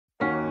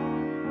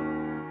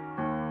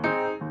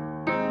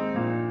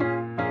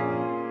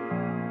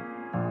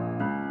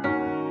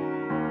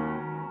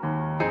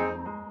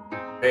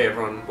Hey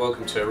everyone,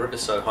 welcome to a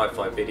Riverside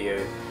Hi-Fi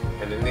video,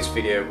 and in this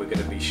video we're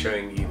going to be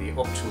showing you the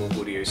optimal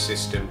audio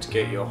system to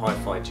get your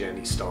hi-fi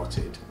journey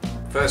started.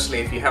 Firstly,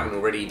 if you haven't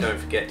already, don't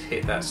forget to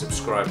hit that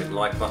subscribe and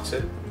like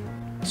button.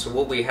 So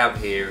what we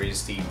have here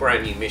is the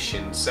brand new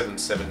Mission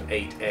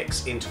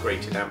 778X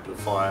integrated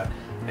amplifier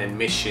and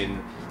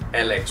Mission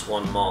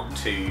LX1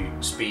 Mark II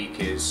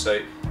speakers. So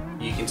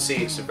you can see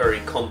it's a very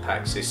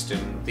compact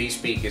system. These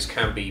speakers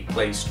can be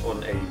placed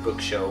on a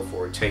bookshelf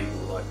or a table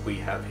like we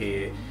have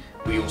here.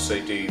 We also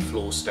do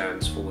floor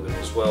stands for them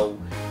as well.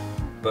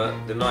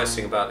 But the nice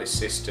thing about this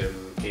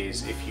system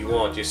is if you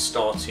are just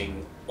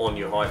starting on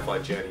your hi-fi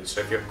journey, so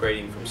if you're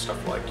upgrading from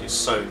stuff like your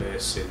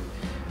Sonos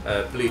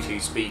and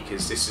Bluetooth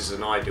speakers, this is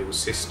an ideal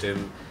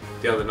system.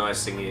 The other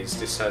nice thing is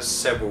this has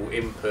several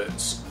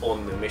inputs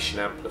on the Mission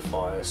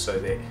amplifier, so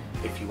that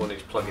if you wanted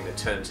to plug in a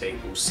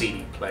turntable,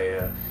 CD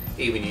player,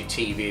 even your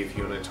TV, if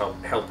you wanted to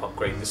help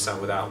upgrade the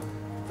sound without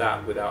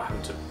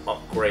having to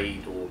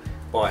upgrade or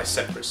buy a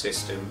separate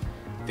system,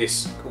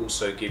 this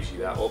also gives you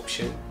that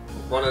option.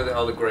 One of the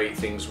other great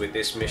things with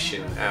this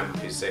Mission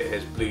amp is that it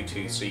has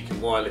Bluetooth, so you can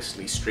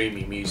wirelessly stream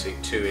your music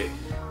to it.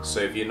 So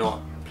if you're not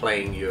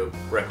playing your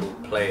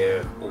record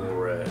player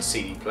or a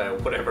CD player or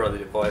whatever other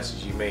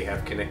devices you may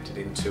have connected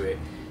into it,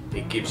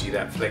 it gives you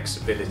that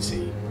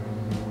flexibility.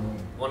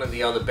 One of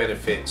the other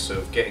benefits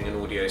of getting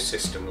an audio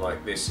system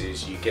like this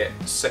is you get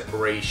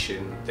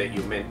separation that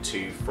you're meant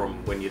to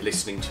from when you're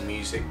listening to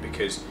music,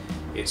 because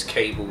it's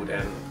cabled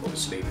and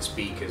obviously the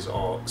speakers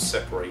are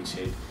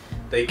separated.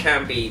 They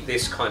can be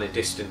this kind of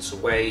distance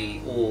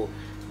away, or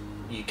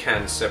you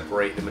can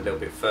separate them a little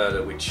bit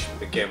further, which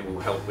again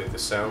will help with the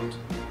sound.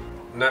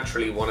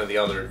 Naturally, one of the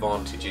other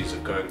advantages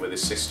of going with a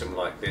system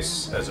like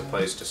this as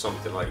opposed to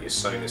something like your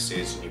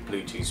Sonos and your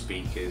Bluetooth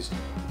speakers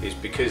is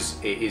because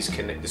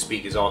the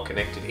speakers are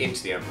connected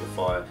into the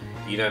amplifier.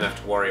 You don't have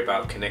to worry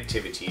about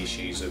connectivity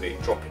issues of it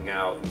dropping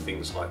out and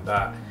things like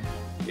that.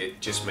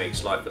 It just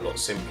makes life a lot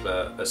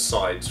simpler,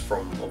 aside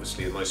from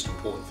obviously the most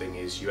important thing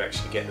is you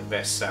actually get the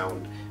best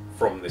sound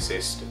from the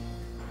system.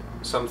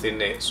 Something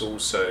that's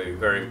also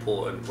very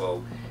important,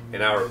 well,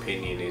 in our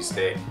opinion, is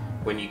that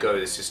when you go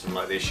with a system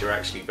like this, you're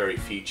actually very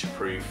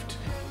future-proofed,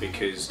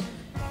 because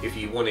if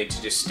you wanted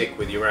to just stick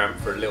with your amp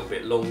for a little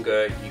bit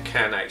longer, you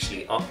can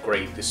actually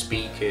upgrade the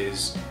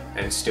speakers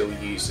and still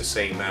use the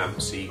same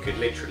amp. So you could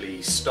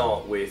literally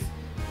start with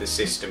the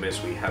system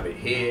as we have it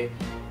here,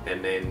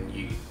 and then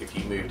if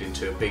you moved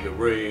into a bigger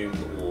room,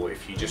 or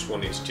if you just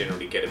wanted to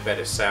generally get a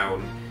better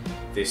sound,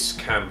 this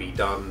can be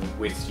done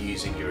with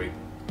using your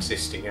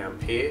existing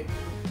amp here.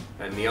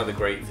 And the other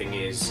great thing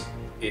is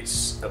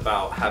it's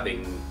about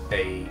having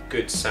a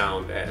good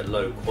sound at a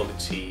low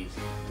quality.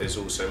 There's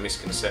also a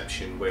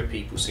misconception where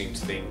people seem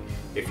to think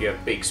if you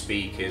have big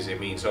speakers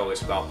it means, oh,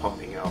 it's about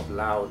pumping out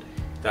loud.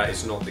 That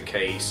is not the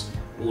case.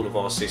 All of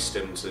our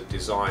systems are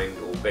designed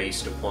or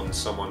based upon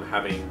someone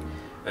having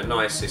a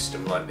nice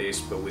system like this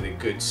but with a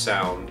good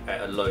sound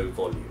at a low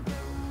volume.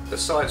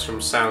 Aside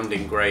from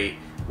sounding great,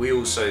 we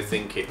also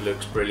think it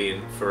looks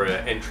brilliant for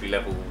an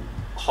entry-level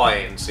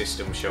high-end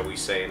system, shall we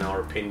say, in our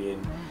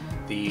opinion.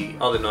 The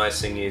other nice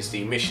thing is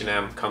the Mission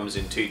amp comes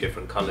in two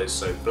different colours,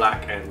 so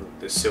black and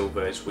the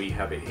silver as we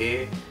have it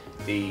here.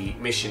 The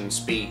Mission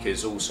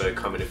speakers also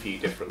come in a few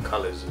different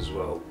colours as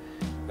well.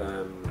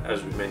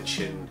 As we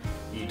mentioned,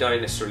 you don't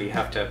necessarily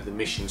have to have the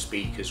Mission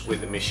speakers with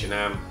the Mission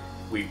amp.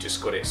 We've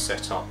just got it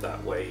set up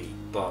that way,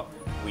 but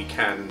we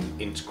can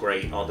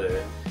integrate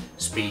other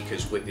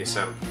speakers with this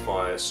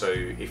amplifier. So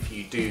if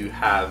you do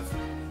have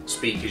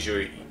speakers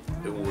you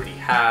already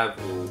have,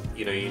 or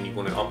you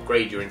want to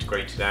upgrade your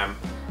integrated amp,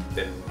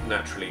 then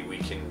naturally we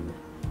can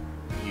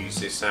use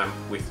this amp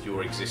with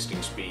your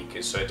existing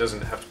speakers. So it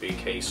doesn't have to be a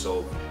case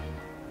of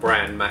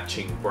brand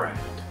matching brand.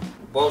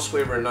 Whilst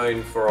we're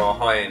renowned for our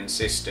high-end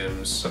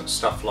systems,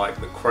 stuff like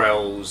the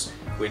Krells,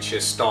 which are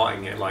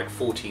starting at like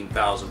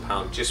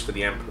 £14,000 just for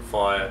the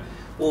amplifier,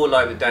 or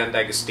like the Dan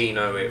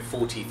D'Agostino at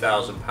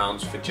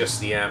 £40,000 for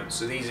just the amp.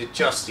 So these are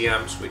just the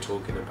amps we're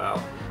talking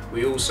about.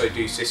 We also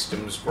do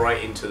systems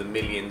right into the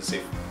millions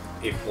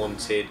if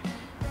wanted.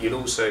 You'll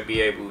also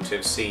be able to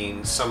have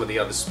seen some of the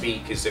other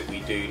speakers that we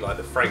do, like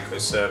the Franco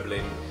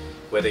Serblin,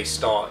 where they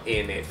start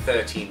in at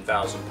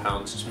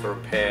 £13,000 for a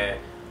pair,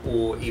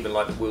 or even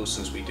like the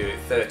Wilsons we do at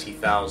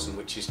 £30,000,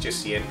 which is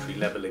just the entry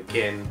level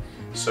again.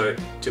 So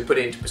to put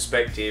it into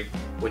perspective,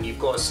 when you've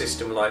got a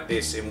system like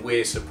this and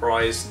we're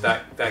surprised,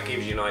 that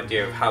gives you an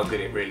idea of how good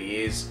it really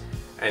is.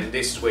 And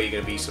this is where you're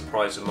going to be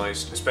surprised the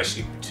most,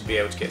 especially to be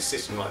able to get a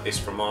system like this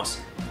from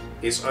us.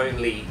 It's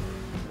actually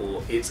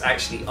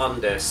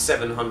under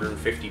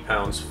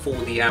 £750 for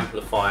the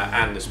amplifier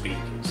and the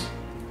speakers.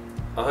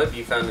 I hope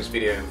you found this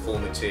video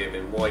informative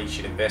and why you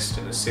should invest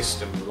in a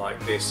system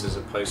like this as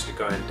opposed to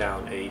going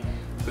down a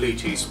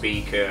Bluetooth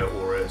speaker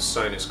or a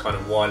Sonos kind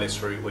of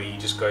wireless route where you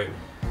just go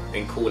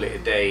and call it a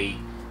day,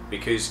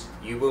 because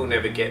you will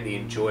never get the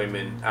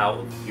enjoyment out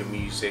of your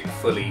music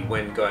fully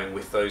when going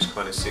with those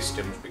kind of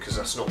systems, because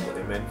that's not what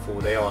they're meant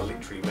for. They are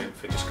literally meant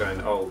for just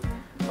going, oh,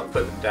 I'll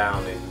put them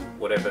down and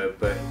whatever.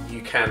 But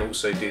you can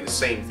also do the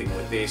same thing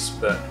with this,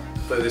 but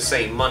for the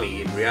same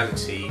money in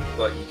reality,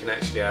 but you can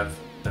actually have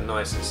a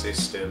nicer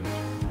system.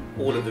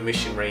 All of the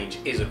mission range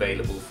is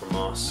available from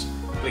us.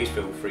 Please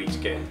feel free to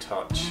get in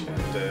touch,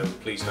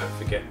 and please don't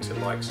forget to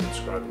like,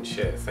 subscribe and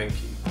share. Thank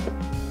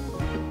you.